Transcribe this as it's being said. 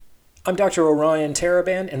I'm Dr. Orion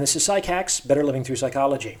Taraband, and this is Psych Hacks, Better Living Through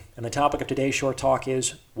Psychology. And the topic of today's short talk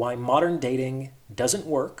is why modern dating doesn't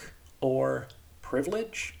work, or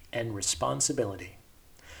privilege and responsibility.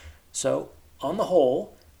 So, on the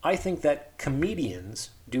whole, I think that comedians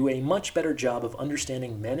do a much better job of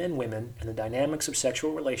understanding men and women and the dynamics of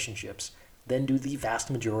sexual relationships than do the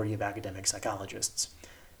vast majority of academic psychologists.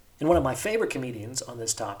 And one of my favorite comedians on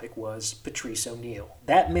this topic was Patrice O'Neal.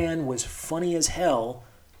 That man was funny as hell,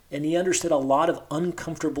 and he understood a lot of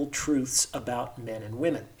uncomfortable truths about men and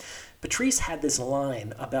women. Patrice had this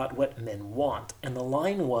line about what men want, and the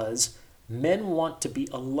line was, men want to be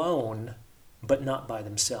alone, but not by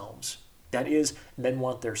themselves. That is, men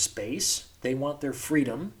want their space, they want their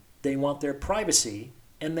freedom, they want their privacy,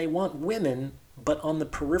 and they want women, but on the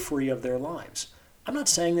periphery of their lives. I'm not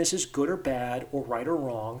saying this is good or bad, or right or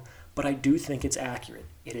wrong, but I do think it's accurate.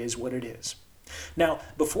 It is what it is. Now,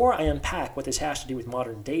 before I unpack what this has to do with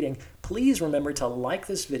modern dating, please remember to like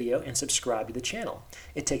this video and subscribe to the channel.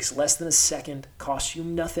 It takes less than a second, costs you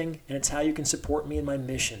nothing, and it's how you can support me in my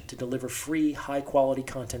mission to deliver free, high-quality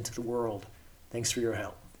content to the world. Thanks for your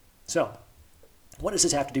help. So, what does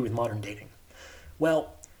this have to do with modern dating?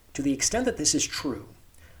 Well, to the extent that this is true,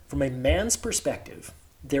 from a man's perspective,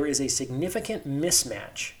 there is a significant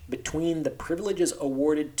mismatch between the privileges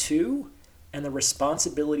awarded to and the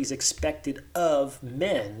responsibilities expected of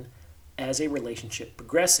men as a relationship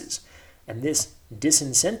progresses. And this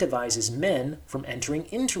disincentivizes men from entering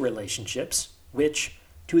into relationships, which,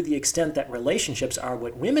 to the extent that relationships are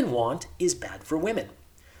what women want, is bad for women.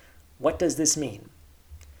 What does this mean?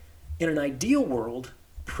 In an ideal world,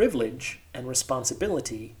 privilege and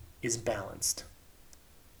responsibility is balanced.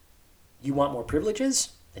 You want more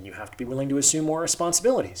privileges? Then you have to be willing to assume more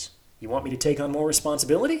responsibilities. You want me to take on more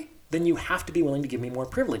responsibility? Then you have to be willing to give me more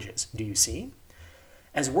privileges. Do you see?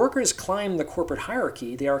 As workers climb the corporate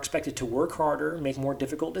hierarchy, they are expected to work harder, make more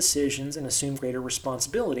difficult decisions, and assume greater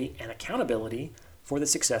responsibility and accountability for the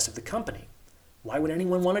success of the company. Why would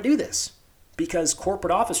anyone want to do this? Because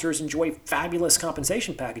corporate officers enjoy fabulous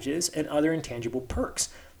compensation packages and other intangible perks.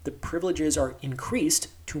 The privileges are increased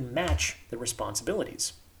to match the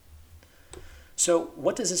responsibilities. So,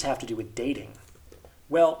 what does this have to do with dating?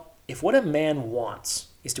 Well, if what a man wants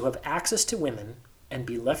is to have access to women and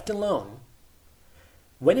be left alone,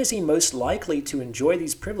 when is he most likely to enjoy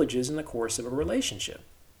these privileges in the course of a relationship?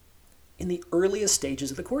 In the earliest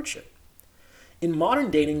stages of the courtship. In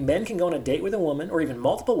modern dating, men can go on a date with a woman or even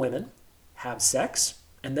multiple women, have sex,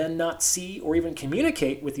 and then not see or even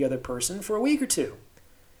communicate with the other person for a week or two.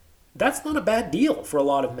 That's not a bad deal for a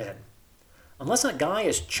lot of men. Unless a guy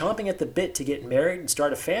is chomping at the bit to get married and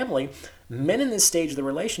start a family, men in this stage of the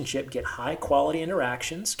relationship get high-quality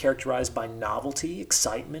interactions characterized by novelty,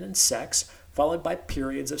 excitement, and sex, followed by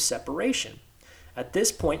periods of separation. At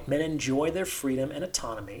this point, men enjoy their freedom and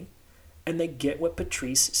autonomy, and they get what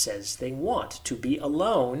Patrice says they want, to be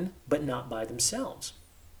alone, but not by themselves.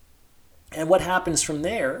 And what happens from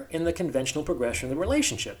there in the conventional progression of the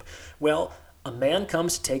relationship? Well, a man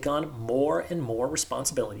comes to take on more and more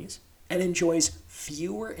responsibilities, and enjoys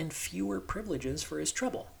fewer and fewer privileges for his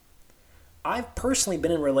trouble. I've personally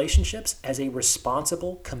been in relationships as a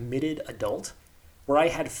responsible, committed adult where I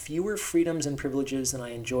had fewer freedoms and privileges than I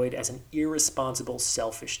enjoyed as an irresponsible,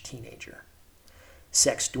 selfish teenager.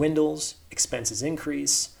 Sex dwindles, expenses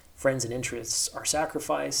increase, friends and interests are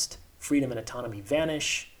sacrificed, freedom and autonomy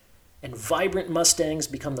vanish, and vibrant Mustangs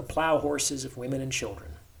become the plow horses of women and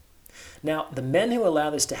children. Now, the men who allow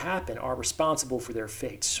this to happen are responsible for their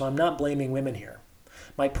fates, so I'm not blaming women here.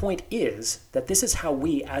 My point is that this is how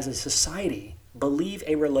we, as a society, believe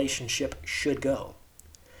a relationship should go,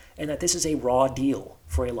 and that this is a raw deal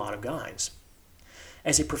for a lot of guys.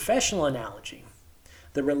 As a professional analogy,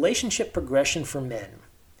 the relationship progression for men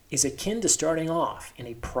is akin to starting off in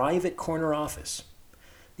a private corner office.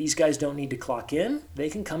 These guys don't need to clock in, they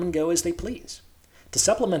can come and go as they please. To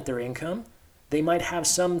supplement their income, they might have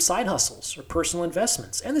some side hustles or personal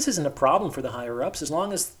investments, and this isn't a problem for the higher-ups as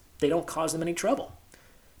long as they don't cause them any trouble.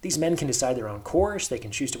 These men can decide their own course, they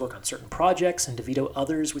can choose to work on certain projects and to veto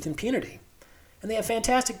others with impunity. And they have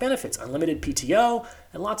fantastic benefits, unlimited PTO,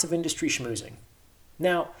 and lots of industry schmoozing.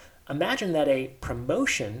 Now, imagine that a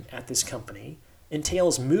promotion at this company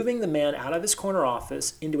entails moving the man out of his corner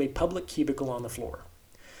office into a public cubicle on the floor.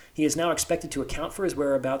 He is now expected to account for his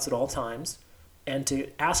whereabouts at all times, and to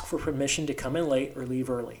ask for permission to come in late or leave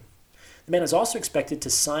early. The man is also expected to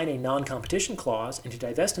sign a non-competition clause and to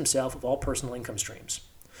divest himself of all personal income streams.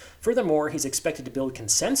 Furthermore, he's expected to build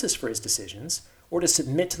consensus for his decisions or to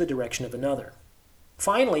submit to the direction of another.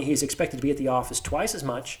 Finally, he's expected to be at the office twice as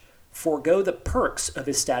much, forego the perks of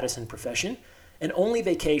his status and profession, and only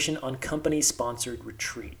vacation on company-sponsored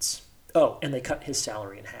retreats. Oh, and they cut his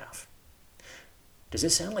salary in half. Does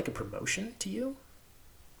this sound like a promotion to you?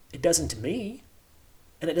 It doesn't to me,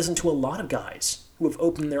 and it doesn't to a lot of guys who have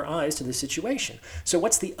opened their eyes to the situation. So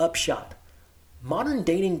what's the upshot? Modern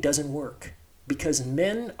dating doesn't work because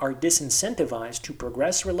men are disincentivized to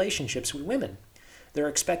progress relationships with women. They're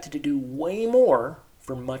expected to do way more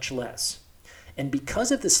for much less. And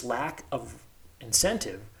because of this lack of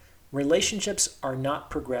incentive, relationships are not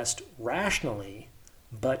progressed rationally,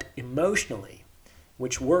 but emotionally,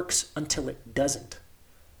 which works until it doesn't.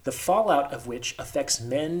 The fallout of which affects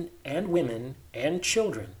men and women and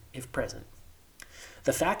children, if present.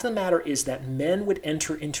 The fact of the matter is that men would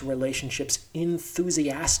enter into relationships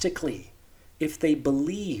enthusiastically if they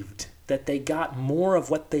believed that they got more of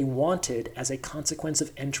what they wanted as a consequence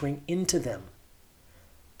of entering into them.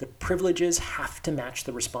 The privileges have to match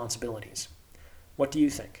the responsibilities. What do you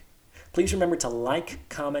think? Please remember to like,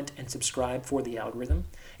 comment, and subscribe for the algorithm,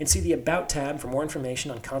 and see the About tab for more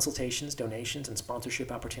information on consultations, donations, and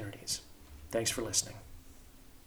sponsorship opportunities. Thanks for listening.